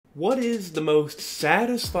What is the most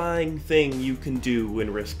satisfying thing you can do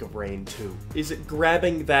in Risk of Rain 2? Is it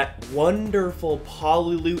grabbing that wonderful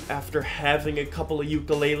poly loot after having a couple of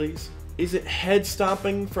ukuleles? Is it head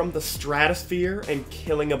stomping from the stratosphere and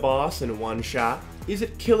killing a boss in one shot? Is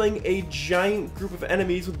it killing a giant group of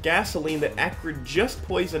enemies with gasoline that Acrid just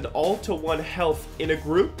poisoned all to 1 health in a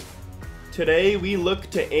group? Today we look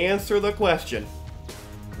to answer the question,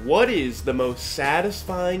 what is the most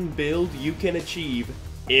satisfying build you can achieve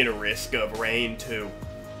in Risk of Rain 2?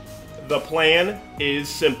 The plan is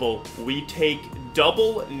simple. We take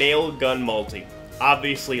double nail gun multi.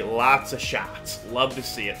 Obviously lots of shots. Love to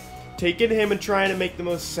see it. Taking him and trying to make the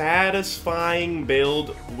most satisfying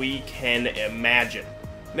build we can imagine.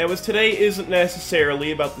 Now, as today isn't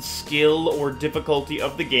necessarily about the skill or difficulty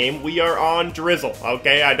of the game, we are on Drizzle,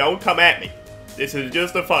 okay? Don't come at me. This is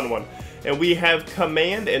just a fun one. And we have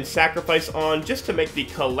Command and Sacrifice on just to make the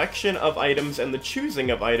collection of items and the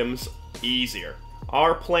choosing of items easier.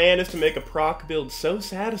 Our plan is to make a proc build so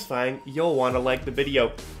satisfying you'll want to like the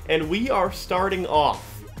video. And we are starting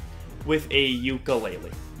off with a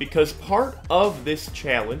ukulele, because part of this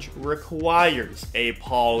challenge requires a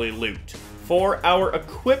poly loot. For our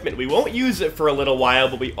equipment, we won't use it for a little while,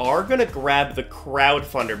 but we are going to grab the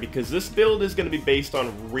crowdfunder because this build is going to be based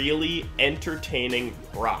on really entertaining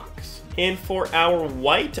procs. And for our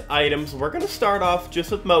white items, we're going to start off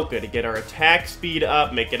just with Mocha to get our attack speed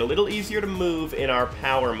up, make it a little easier to move in our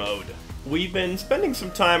power mode. We've been spending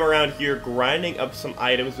some time around here grinding up some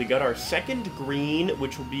items. We got our second green,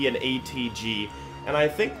 which will be an ATG. And I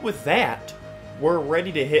think with that, we're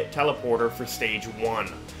ready to hit Teleporter for stage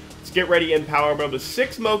 1. Let's get ready in power mode with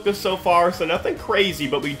 6 Mochas so far, so nothing crazy,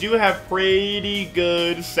 but we do have pretty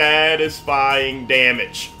good, satisfying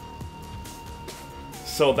damage.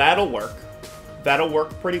 So that'll work. That'll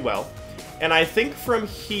work pretty well. And I think from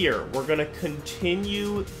here, we're going to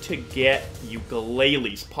continue to get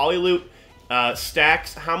ukuleles. Polyloot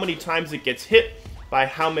stacks how many times it gets hit by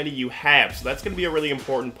how many you have. So that's going to be a really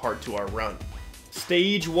important part to our run.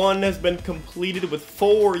 Stage 1 has been completed with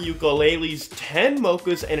 4 ukuleles, 10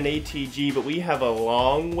 Mochas, and an ATG, but we have a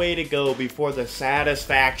long way to go before the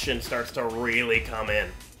satisfaction starts to really come in.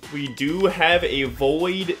 We do have a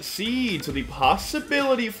Void Seed, so the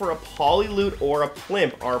possibility for a poly loot or a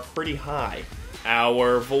plimp are pretty high.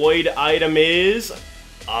 Our Void item is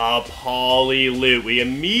a poly loot. We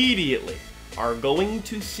immediately are going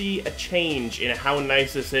to see a change in how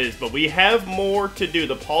nice this is, but we have more to do.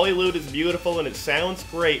 The poly loot is beautiful and it sounds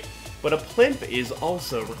great, but a plimp is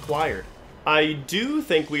also required. I do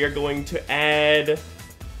think we are going to add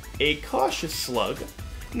a Cautious Slug.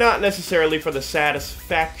 Not necessarily for the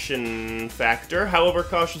satisfaction factor, however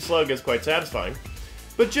Cautious Slug is quite satisfying,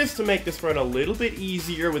 but just to make this run a little bit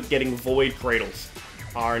easier with getting Void Cradles.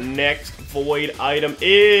 Our next Void item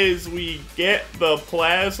is we get the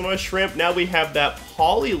Plasma Shrimp. Now we have that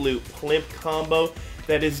Polyloot Plimp combo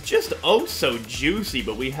that is just oh so juicy,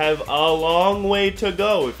 but we have a long way to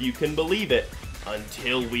go, if you can believe it,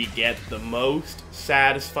 until we get the most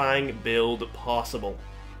satisfying build possible.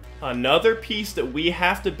 Another piece that we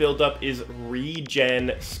have to build up is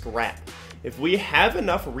regen scrap. If we have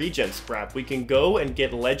enough regen scrap, we can go and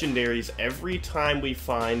get legendaries every time we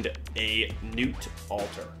find a Newt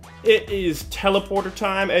altar. It is teleporter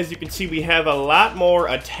time. As you can see, we have a lot more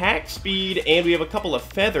attack speed and we have a couple of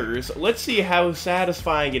feathers. Let's see how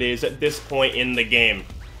satisfying it is at this point in the game.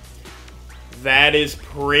 That is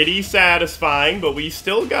pretty satisfying, but we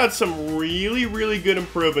still got some really, really good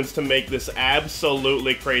improvements to make this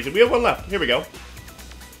absolutely crazy. We have one left. Here we go.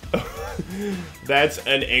 That's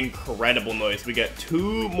an incredible noise. We got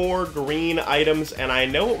 2 more green items, and I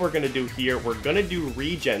know what we're going to do here. We're going to do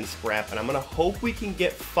regen scrap, and I'm going to hope we can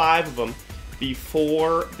get 5 of them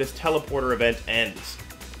before this teleporter event ends.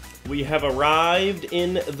 We have arrived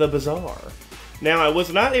in the bazaar. Now, I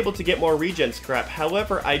was not able to get more regen scrap,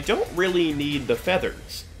 however, I don't really need the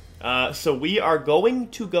feathers. So we are going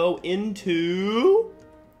to go into...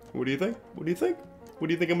 What do you think? What do you think? What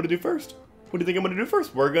do you think I'm going to do first? What do you think I'm going to do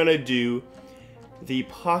first? We're going to do the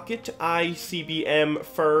Pocket ICBM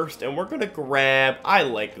first, and we're going to grab... I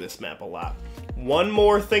like this map a lot. One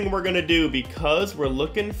more thing we're going to do, because we're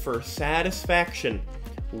looking for satisfaction,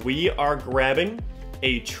 we are grabbing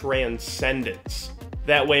a Transcendence.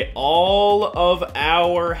 That way, all of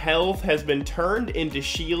our health has been turned into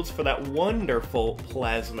shields for that wonderful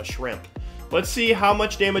Plasma Shrimp. Let's see how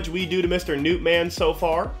much damage we do to Mr. Newtman so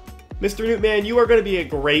far. Mr. Newtman, you are going to be a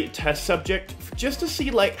great test subject just to see,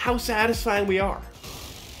 like, how satisfying we are.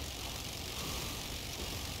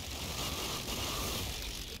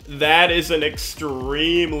 That is an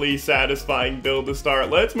extremely satisfying build to start.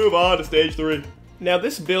 Let's move on to stage 3. Now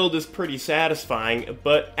this build is pretty satisfying,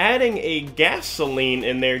 but adding a gasoline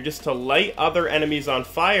in there just to light other enemies on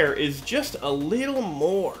fire is just a little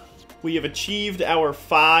more. We have achieved our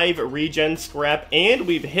 5 regen scrap and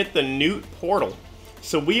we've hit the Newt portal.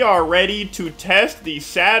 So we are ready to test the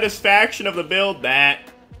satisfaction of the build that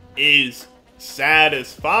is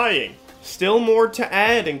satisfying. Still more to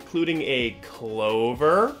add, including a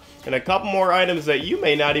clover and a couple more items that you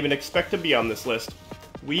may not even expect to be on this list.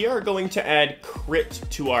 We are going to add crit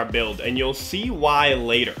to our build, and you'll see why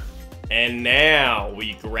later. And now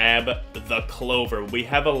we grab the clover. We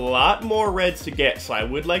have a lot more reds to get, so I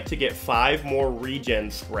would like to get 5 more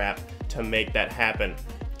regen scrap to make that happen.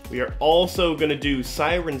 We are also going to do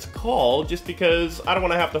Siren's Call, just because I don't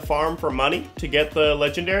want to have to farm for money to get the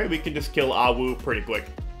legendary. We can just kill Awu pretty quick.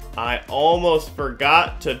 I almost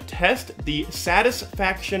forgot to test the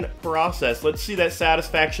satisfaction process. Let's see that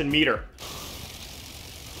satisfaction meter.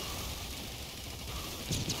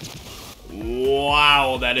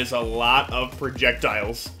 Wow, that is a lot of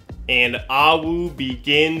projectiles. And Awu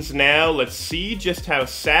begins now. Let's see just how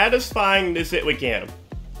satisfying this is. We get him.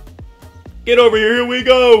 Get over here, here we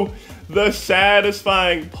go! The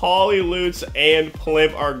satisfying Polylutes and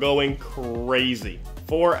Plimp are going crazy.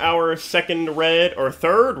 For our second red, or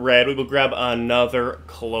third red, we will grab another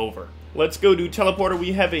clover. Let's go do teleporter.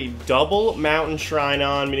 We have a double mountain shrine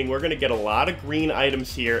on, meaning we're going to get a lot of green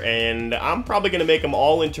items here, and I'm probably going to make them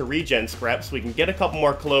all into regen scraps so we can get a couple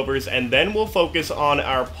more clovers, and then we'll focus on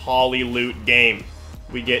our Polyloot game.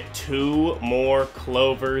 We get 2 more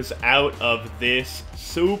clovers out of this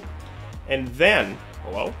soup, and then,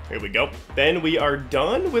 hello, here we go. Then we are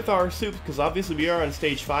done with our soup, because obviously we are on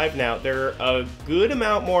stage 5 now. There are a good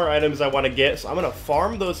amount more items I want to get, so I'm going to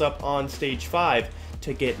farm those up on stage 5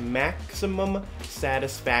 to get maximum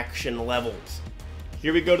satisfaction levels.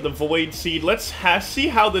 Here we go to the Void Seed. Let's see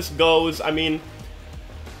how this goes. I mean,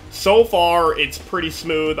 so far it's pretty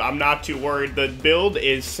smooth. I'm not too worried. The build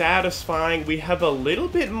is satisfying. We have a little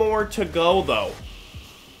bit more to go though.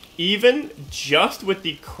 Even just with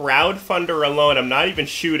the crowdfunder alone, I'm not even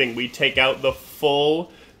shooting, we take out the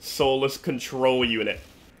full Soulless Control unit.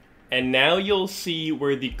 And now you'll see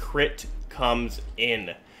where the crit comes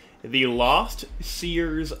in. The Lost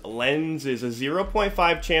Seer's Lens is a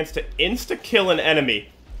 0.5 chance to insta-kill an enemy.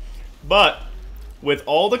 But with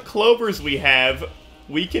all the clovers we have,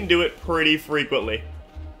 we can do it pretty frequently.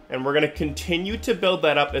 And we're going to continue to build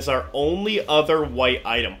that up as our only other white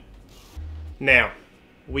item. Now,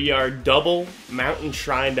 we are double mountain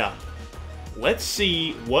shrined up. Let's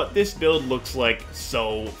see what this build looks like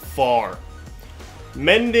so far.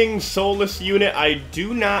 Mending Soulless unit I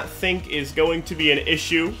do not think is going to be an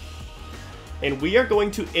issue. And we are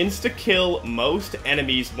going to insta-kill most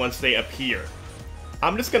enemies once they appear.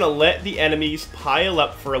 I'm just going to let the enemies pile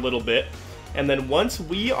up for a little bit. And then once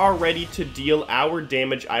we are ready to deal our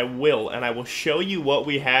damage, I will. And I will show you what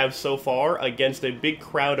we have so far against a big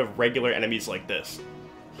crowd of regular enemies like this.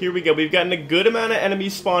 Here we go. We've gotten a good amount of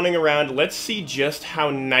enemies spawning around. Let's see just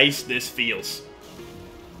how nice this feels.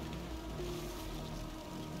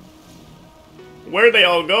 Where'd they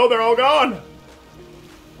all go? They're all gone!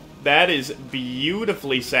 That is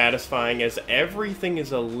beautifully satisfying as everything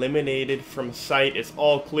is eliminated from sight. It's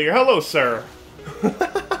all clear. Hello, sir!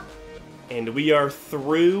 And we are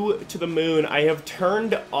through to the moon. I have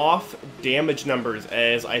turned off damage numbers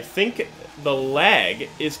as I think the lag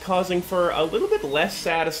is causing for a little bit less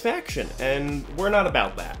satisfaction, and we're not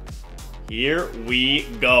about that. Here we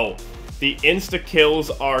go. The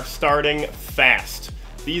insta-kills are starting fast.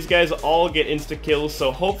 These guys all get insta-kills,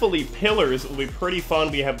 so hopefully pillars will be pretty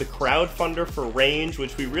fun. We have the crowdfunder for range,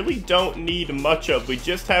 which we really don't need much of. We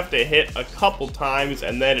just have to hit a couple times,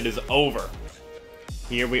 and then it is over.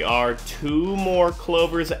 Here we are, 2 more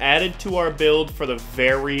clovers added to our build for the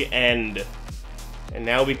very end. And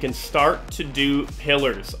now we can start to do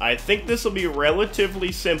pillars. I think this will be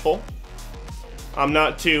relatively simple. I'm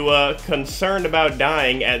not too concerned about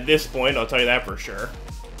dying at this point, I'll tell you that for sure.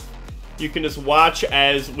 You can just watch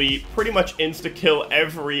as we pretty much insta-kill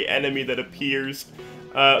every enemy that appears.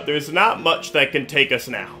 There's not much that can take us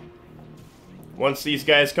now. Once these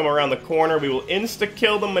guys come around the corner, we will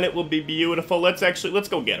insta-kill them and it will be beautiful. Let's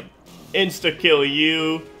go get them. Insta-kill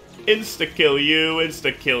you, insta-kill you,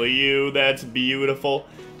 insta-kill you. That's beautiful.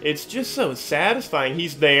 It's just so satisfying.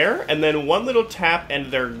 He's there, and then one little tap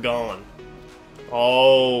and they're gone.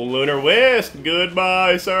 Oh, Lunar Wisp,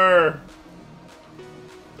 goodbye, sir.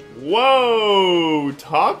 Whoa,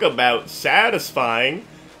 talk about satisfying.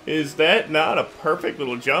 Is that not a perfect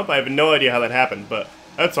little jump? I have no idea how that happened, but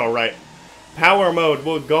that's alright. Power mode.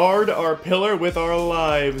 We'll guard our pillar with our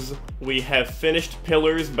lives. We have finished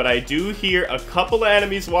pillars, but I do hear a couple of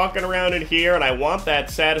enemies walking around in here, and I want that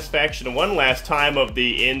satisfaction one last time of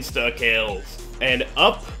the insta-kills. And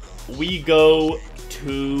up we go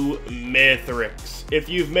to Mithrix. If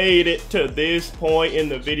you've made it to this point in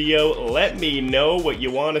the video, let me know what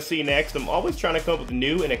you want to see next. I'm always trying to come up with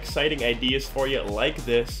new and exciting ideas for you like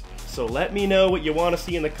this. So let me know what you want to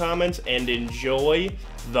see in the comments and enjoy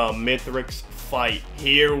the Mithrix fight.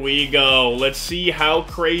 Here we go. Let's see how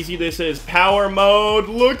crazy this is. Power mode.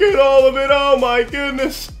 Look at all of it. Oh my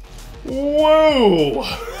goodness. Whoa.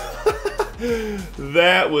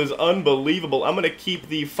 That was unbelievable. I'm going to keep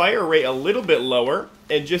the fire rate a little bit lower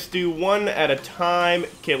and just do one at a time.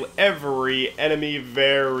 Kill every enemy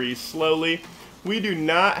very slowly. We do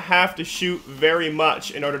not have to shoot very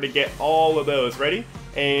much in order to get all of those. Ready?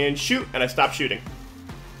 And shoot. And I stop shooting.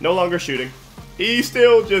 No longer shooting. He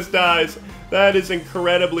still just dies. That is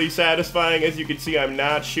incredibly satisfying. As you can see, I'm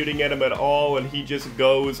not shooting at him at all, and he just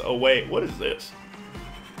goes away. What is this?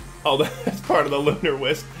 Oh, that's part of the Lunar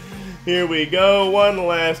Wisp. Here we go. One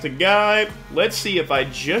last guy. Let's see if I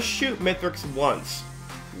just shoot Mithrix once,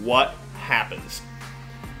 what happens.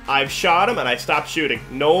 I've shot him, and I stopped shooting.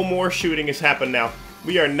 No more shooting has happened now.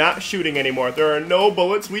 We are not shooting anymore. There are no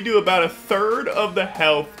bullets. We do about 1/3 of the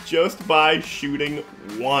health just by shooting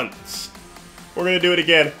once. We're going to do it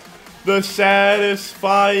again. The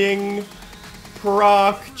satisfying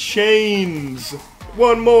proc chains.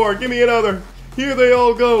 One more. Give me another. Here they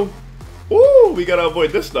all go. Ooh, we got to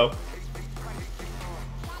avoid this, though.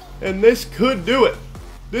 And this could do it.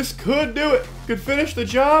 This could do it. Could finish the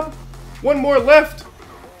job. One more left.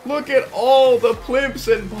 Look at all the plimps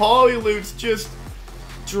and polylutes just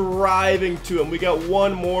driving to him. We got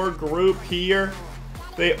one more group here.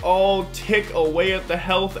 They all tick away at the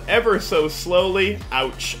health ever so slowly.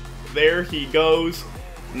 Ouch. There he goes.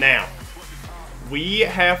 Now, we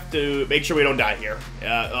have to make sure we don't die here.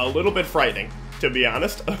 A little bit frightening, to be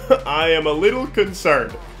honest. I am a little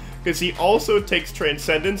concerned, because he also takes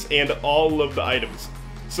Transcendence and all of the items.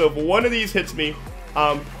 So if one of these hits me,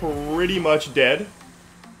 I'm pretty much dead.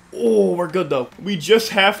 Oh, we're good though. We just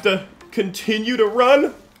have to continue to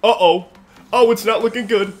run. Uh-oh. Oh, it's not looking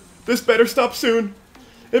good. This better stop soon.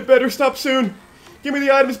 It better stop soon. Give me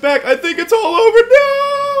the items back. I think it's all over.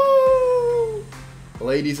 No!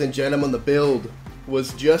 Ladies and gentlemen, the build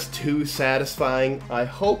was just too satisfying. I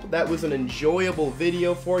hope that was an enjoyable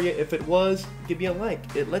video for you. If it was, give me a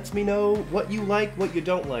like. It lets me know what you like, what you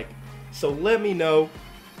don't like. So let me know.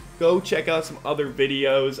 Go check out some other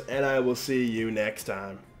videos, and I will see you next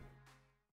time.